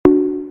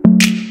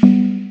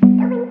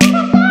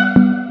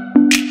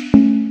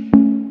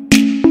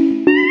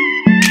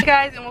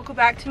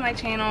welcome back to my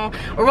channel,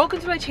 or welcome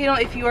to my channel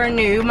if you are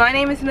new. My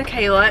name is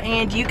Michaela,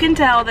 and you can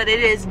tell that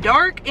it is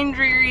dark and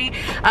dreary.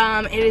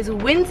 It is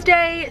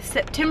Wednesday,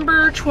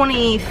 September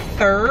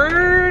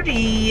 23rd,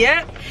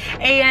 yep,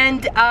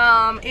 and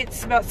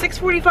it's about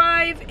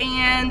 6:45,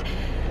 and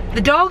the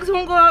dogs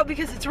won't go out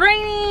because it's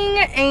raining,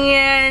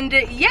 and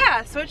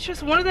yeah, so it's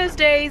just one of those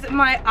days.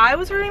 My eye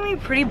was hurting me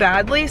pretty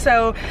badly,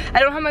 so I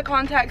don't have my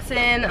contacts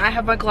in. I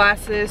have my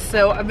glasses,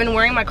 so I've been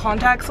wearing my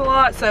contacts a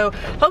lot, so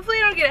hopefully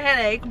I don't get a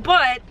headache.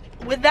 But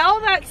with all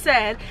that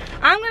said,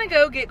 I'm gonna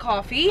go get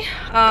coffee,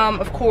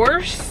 of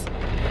course,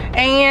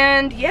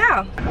 and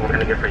yeah. What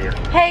can I get for you?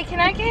 Hey,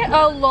 can I get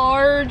a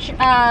large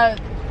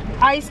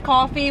iced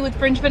coffee with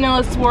French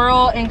vanilla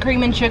swirl and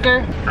cream and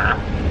sugar?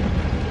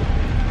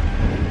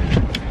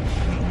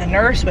 The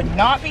nurse would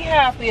not be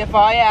happy if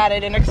I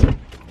added an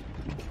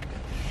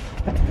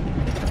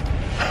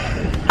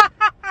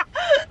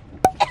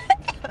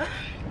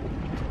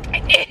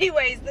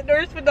anyways, the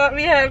nurse would not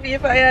be happy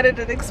if I added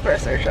an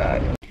espresso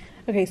shot.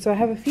 Okay, so I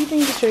have a few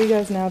things to show you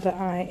guys now that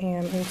I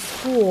am in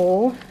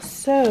school.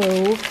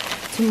 So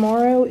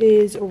tomorrow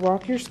is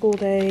Rock Your School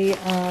Day.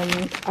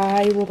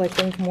 I will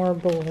link more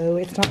below.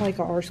 It's not like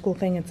our school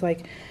thing, it's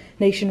like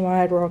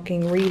nationwide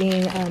rocking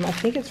reading. I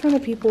think it's from the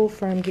people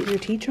from Get Your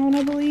Teach On,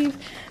 I believe,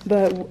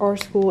 but our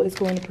school is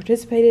going to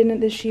participate in it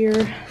this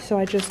year. So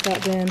I just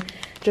got them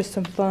just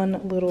some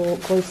fun little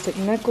glow stick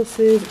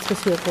necklaces. It's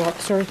supposed to be like rock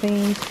star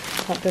themed.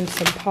 Got them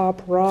some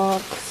pop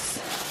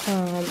rocks,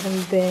 and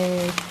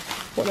then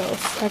what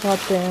else? I got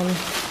them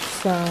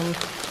some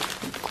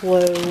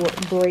glow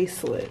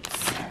bracelets.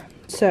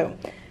 So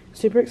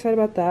super excited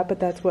about that, but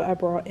that's what I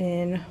brought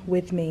in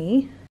with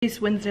me.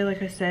 It's Wednesday,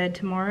 like I said.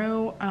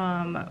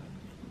 Tomorrow,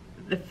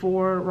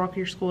 for Rock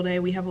Your School Day,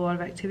 we have a lot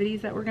of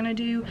activities that we're gonna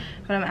do,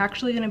 but I'm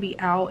actually gonna be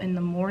out in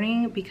the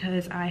morning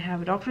because I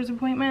have a doctor's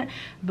appointment.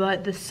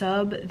 But the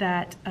sub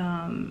that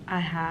I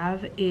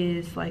have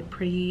is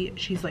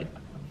she's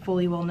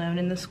fully well known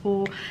in the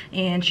school,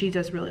 and she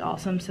does really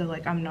awesome, so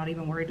I'm not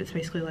even worried. It's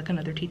basically like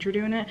another teacher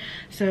doing it,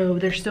 so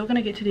they're still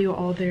gonna get to do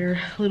all their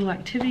little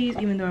activities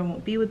even though I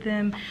won't be with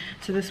them.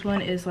 So this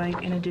one is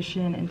an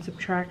addition and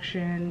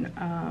subtraction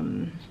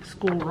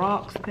school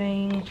rocks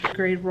thing,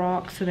 grade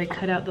rocks. So they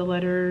cut out the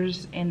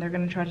letters and they're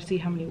gonna try to see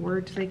how many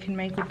words they can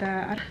make with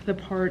that. The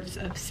parts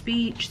of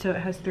speech, so it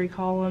has 3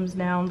 columns: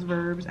 nouns,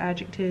 verbs,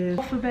 adjectives,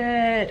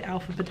 alphabet,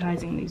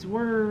 alphabetizing these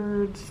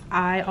words.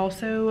 I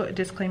also,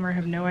 disclaimer,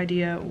 have no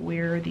idea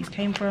where these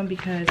came from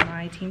because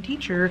my team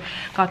teacher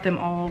got them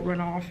all run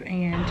off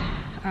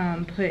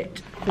and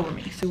put for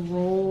me. So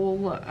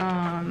roll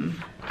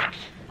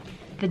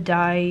the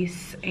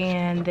dice,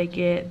 and they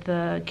get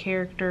the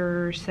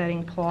character,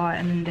 setting, plot,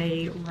 and then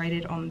they write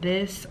it on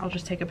this. I'll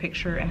just take a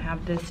picture and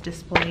have this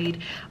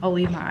displayed. I'll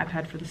leave my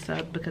iPad for the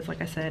sub because,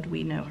 like I said,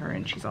 we know her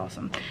and she's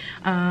awesome.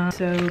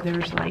 So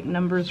there's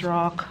numbers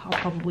rock. I'll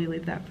probably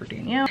leave that for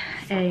Danielle.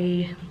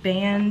 A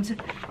band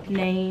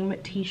name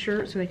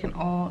t-shirt, so they can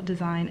all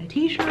design a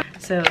t-shirt.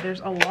 So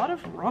there's a lot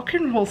of rock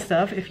and roll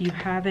stuff if you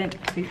haven't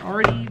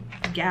already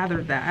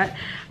gathered that.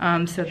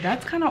 So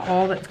that's kind of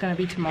all that's going to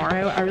be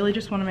tomorrow. I really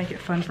just want to make it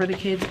fun for the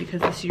kids because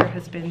this year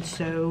has been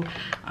so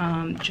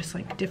just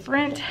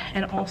different.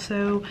 And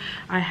also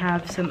I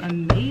have some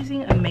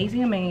amazing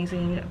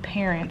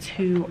parents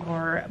who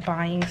are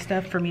buying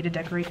stuff for me to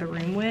decorate the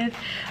room with.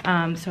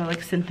 So I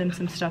sent them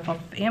some stuff off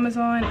of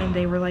Amazon, and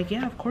they were like,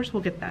 yeah, of course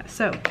we'll get that.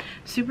 So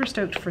super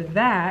stoked for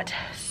that.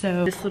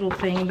 So this little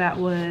thing that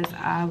was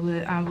I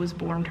was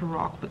born to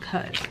rock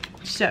because.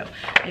 So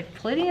I have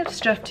plenty of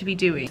stuff to be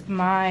doing.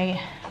 My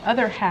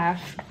other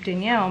half,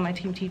 Danielle, my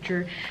team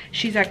teacher,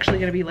 she's actually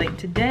going to be late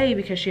today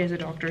because she has a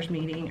doctor's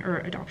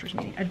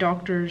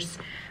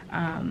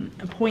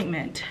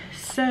appointment.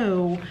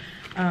 So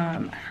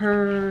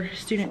her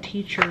student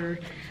teacher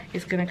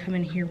is going to come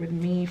in here with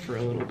me for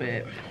a little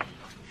bit.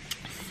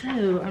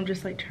 So I'm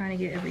just trying to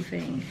get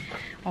everything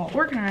all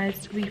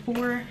organized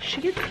before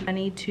she gets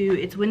here.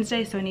 It's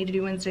Wednesday, so I need to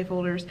do Wednesday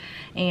folders,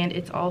 and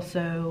it's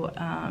also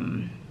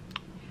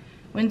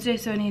Wednesday,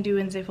 so I need to do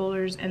Wednesday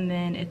folders, and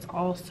then it's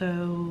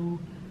also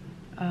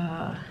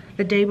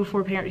the day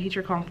before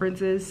parent-teacher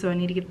conferences, so I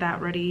need to get that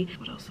ready.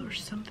 What else?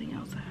 There's something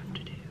else I have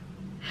to do.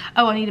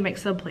 Oh, I need to make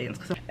sub plans.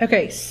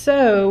 Okay,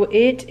 so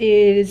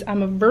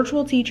I'm a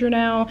virtual teacher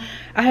now.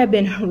 I have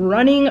been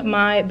running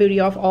my booty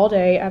off all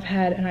day. I've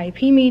had an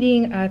IEP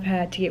meeting. I've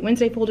had to get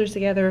Wednesday folders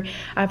together.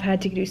 I've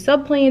had to do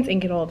sub plans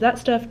and get all of that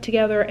stuff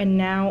together. And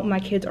now my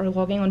kids are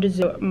logging onto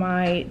Zoom.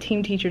 My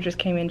team teacher just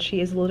came in. She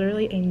is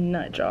literally a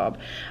nut job.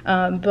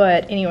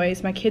 But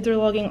anyways, my kids are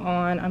logging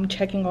on. I'm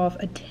checking off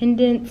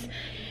attendance.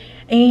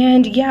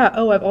 And yeah,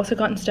 oh, I've also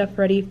gotten stuff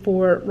ready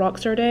for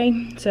Rockstar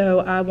Day. So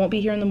I won't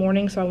be here in the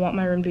morning, so I want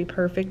my room to be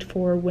perfect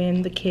for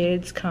when the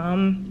kids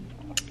come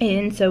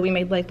in. So we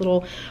made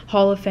little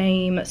Hall of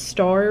Fame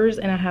stars,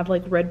 and I have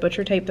red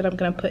butcher tape that I'm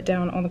gonna put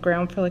down on the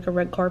ground for a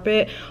red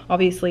carpet.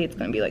 Obviously it's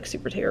gonna be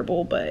super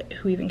terrible, but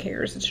who even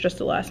cares? It's just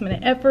a last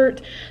minute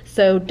effort,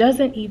 so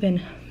doesn't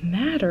even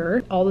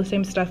matter. All the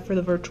same stuff for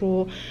the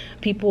virtual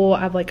people.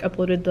 I've like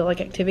uploaded the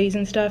like activities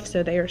and stuff,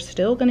 so they are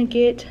still gonna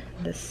get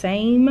the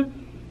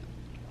same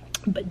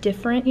but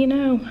different, you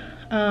know.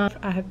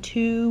 I have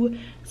 2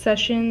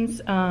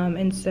 sessions,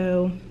 and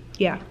so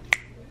yeah.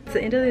 It's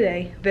the end of the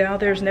day. Now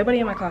there's nobody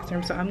in my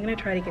classroom, so I'm gonna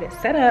try to get it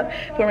set up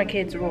for my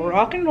kids'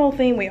 rock and roll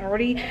theme. We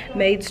already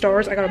made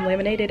stars. I got them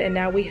laminated, and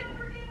now we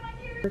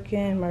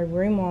working. My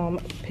room mom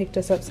picked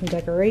us up some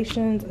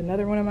decorations.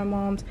 Another one of my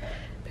moms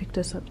picked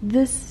us up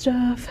this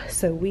stuff.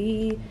 So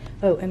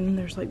oh, and then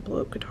there's like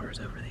blow up guitars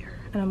over there.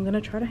 And I'm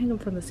gonna try to hang them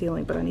from the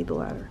ceiling, but I need the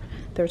ladder.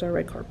 There's our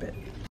red carpet.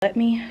 Let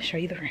me show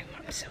you the room.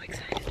 I'm so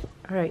excited.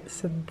 All right,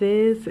 so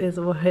this is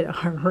what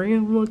our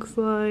room looks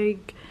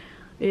like.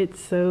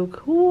 It's so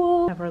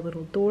cool. We have our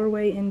little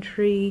doorway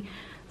entry.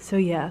 So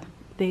yeah,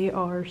 they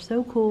are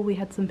so cool. We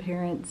had some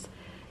parents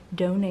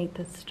donate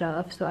this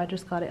stuff, so I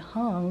just got it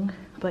hung.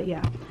 But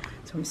yeah,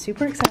 so I'm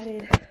super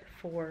excited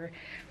for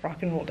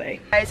rock and roll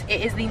day. Guys,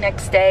 it is the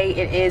next day.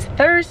 It is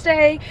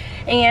Thursday,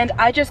 and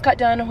I just got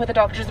done with a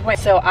doctor's appointment,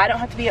 so I don't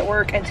have to be at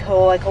work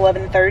until like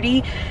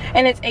 11:30,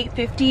 and it's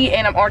 8:50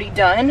 and I'm already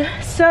done.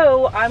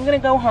 So I'm gonna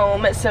go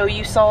home. So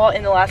you saw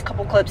in the last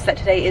couple clips that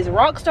today is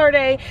Rockstar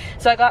Day,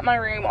 so I got my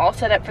room all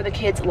set up for the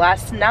kids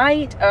last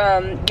night,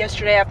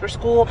 yesterday after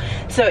school,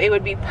 so it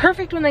would be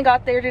perfect when they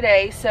got there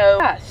today. So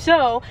yeah,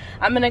 so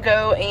I'm gonna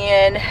go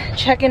and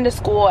check into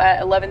school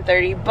at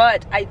 11:30,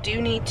 but I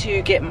do need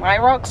to get my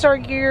Rockstar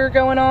gear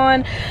going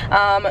on.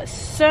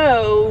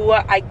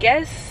 So I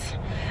guess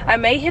I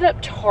may hit up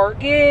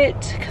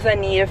Target because I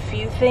need a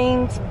few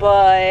things,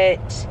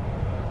 but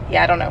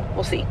yeah, I don't know.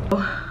 We'll see.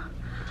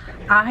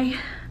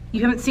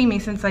 You haven't seen me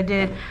since I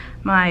did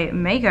my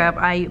makeup.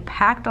 I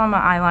packed on my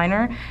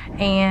eyeliner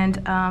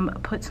and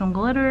put some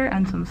glitter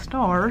and some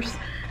stars.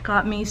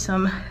 Got me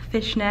some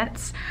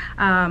fishnets,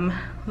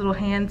 little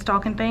hand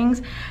stocking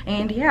things,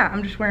 and yeah,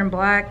 I'm just wearing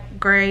black,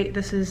 gray.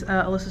 This is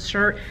Alyssa's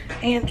shirt,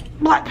 and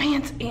black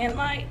pants, and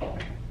my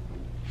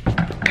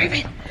gray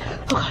pants.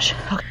 Oh gosh.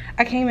 Okay.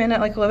 I came in at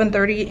like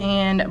 11:30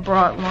 and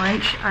brought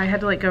lunch. I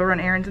had to like go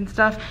run errands and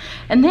stuff.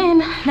 And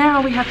then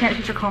now we have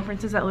parent-teacher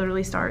conferences that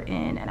literally start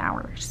in an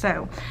hour.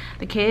 So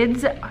the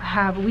kids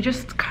we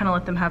just kind of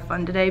let them have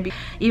fun today.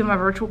 Even my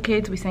virtual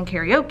kids, we sang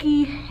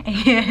karaoke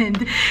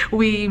and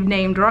we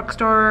named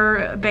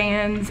Rockstar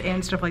bands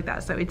and stuff like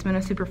that. So it's been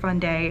a super fun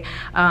day.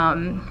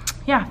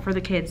 Yeah, for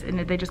the kids, and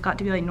they just got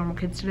to be like normal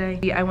kids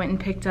today. I went and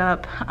picked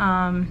up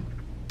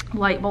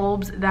light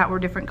bulbs that were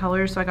different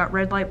colors. So I got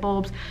red light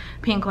bulbs,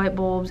 pink light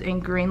bulbs,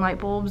 and green light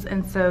bulbs,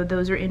 and so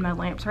those are in my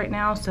lamps right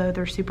now, so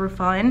they're super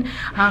fun.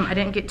 I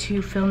didn't get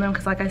to film them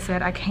because like I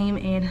said, I came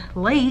in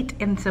late,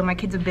 and so my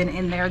kids have been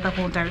in there the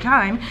whole entire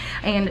time.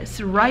 And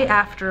so right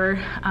after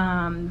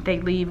they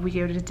leave, we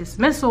go to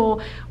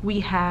dismissal, we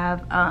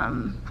have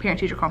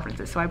parent-teacher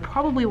conferences, so I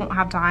probably won't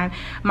have time.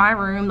 My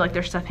room, like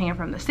there's stuff hanging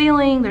from the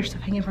ceiling, there's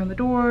stuff hanging from the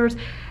doors.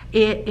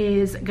 It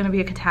is gonna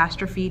be a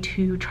catastrophe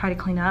to try to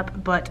clean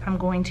up, but I'm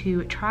going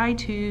to try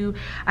to,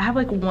 I have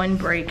like one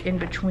break in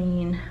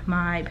between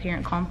my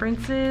parent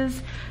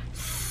conferences,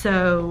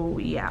 so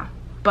yeah.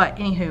 But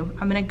anywho,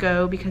 I'm gonna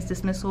go because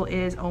dismissal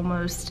is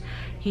almost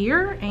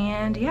here,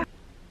 and yeah.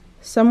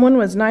 Someone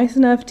was nice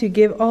enough to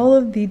give all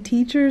of the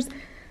teachers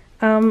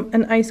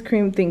an ice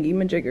cream thingy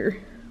majigger.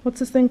 What's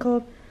this thing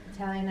called?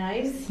 Italian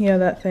ice? Yeah,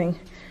 that thing.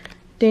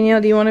 Danielle,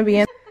 do you wanna be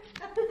in?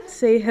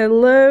 Say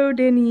hello,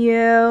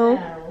 Danielle.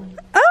 Hello.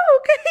 Oh,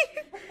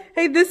 okay.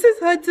 Hey, this is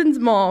Hudson's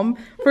mom.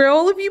 For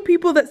all of you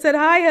people that said,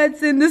 hi,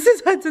 Hudson, this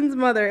is Hudson's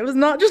mother. It was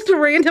not just a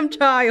random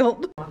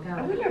child. I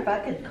wonder if I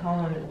could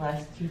call in the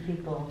last 2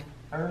 people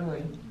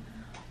early.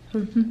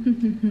 Get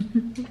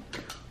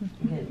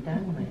it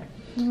done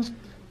with.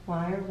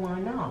 Why or why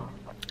not?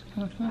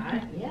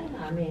 Yeah,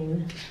 I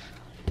mean,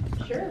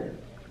 sure.